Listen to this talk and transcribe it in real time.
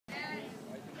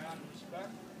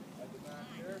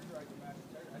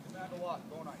lot,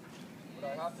 don't I?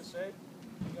 But I have to say,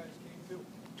 you guys came too.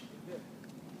 You did.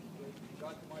 You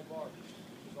got to my bar, which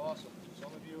is awesome.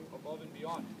 Some of you above and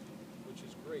beyond, which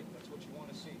is great. That's what you want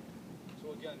to see.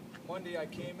 So again, Monday I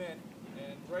came in,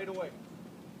 and right away,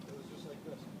 it was just like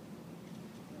this.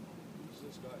 Who's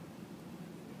this guy?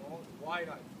 You know,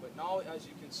 wide-eyed. But now, as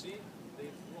you can see,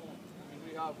 they've grown. I mean,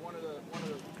 we have one of the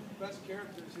best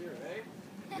characters here, eh?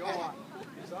 Johan.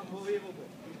 He's unbelievable.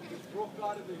 He just broke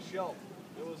out of his shell.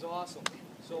 It was awesome.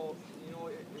 So, you know,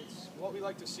 it's what we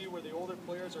like to see, where the older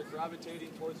players are gravitating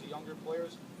towards the younger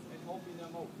players and helping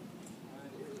them out. And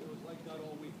it was like that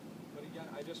all week. But again,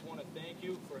 I just want to thank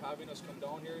you for having us come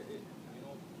down here. You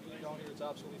know, being down here, it's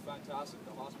absolutely fantastic.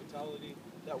 The hospitality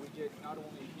that we get, not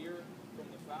only here from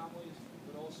the families,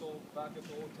 but also back at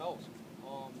the hotels.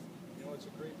 You know, it's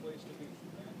a great place to be.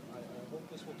 And I hope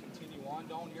this will continue on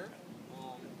down here.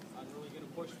 I'm really going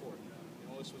to push for it. You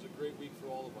know, this was a great week for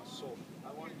all of us. So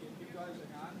I want to give you guys a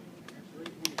hand.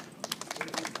 Great week.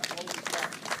 Great week. I know we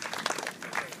stopped.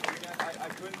 Again, I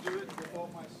couldn't do it without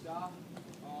my staff.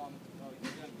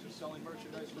 Again, just selling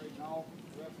merchandise right now,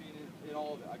 repping it,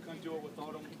 all of it. I couldn't do it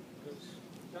without them, because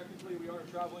technically we are a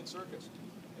traveling circus.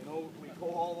 You know, we go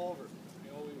all over.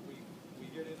 You know, we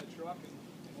get in a truck, and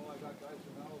you know, I got guys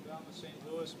from Alabama, St.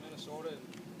 Louis, Minnesota, and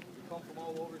we come from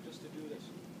all over just to do this.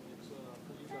 It's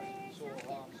for you guys. So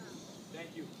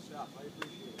thank you, staff. I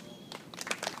appreciate it.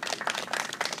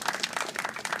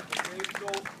 Okay, so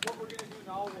what we're going to do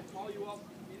now, we'll call you up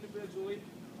individually.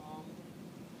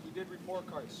 We did report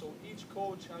cards. So each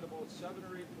coach had about 7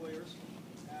 or 8 players,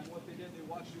 and what they did, they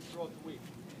watched you throughout the week.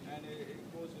 And it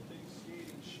goes with things: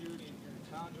 skating, shooting, your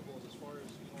intangibles, as far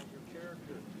as, you know, your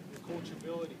character, your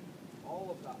coachability,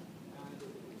 all of that. And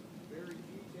it's very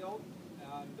detailed.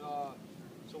 And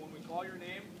so when we call your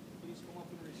name, please come up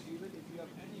and receive it. If you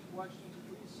have any questions,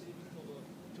 please save it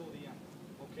till the end.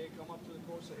 Okay, come up to the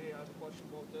coach, say, hey, I have a question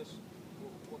about this.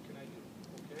 What can I do?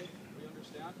 Okay, we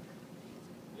understand?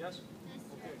 Yes?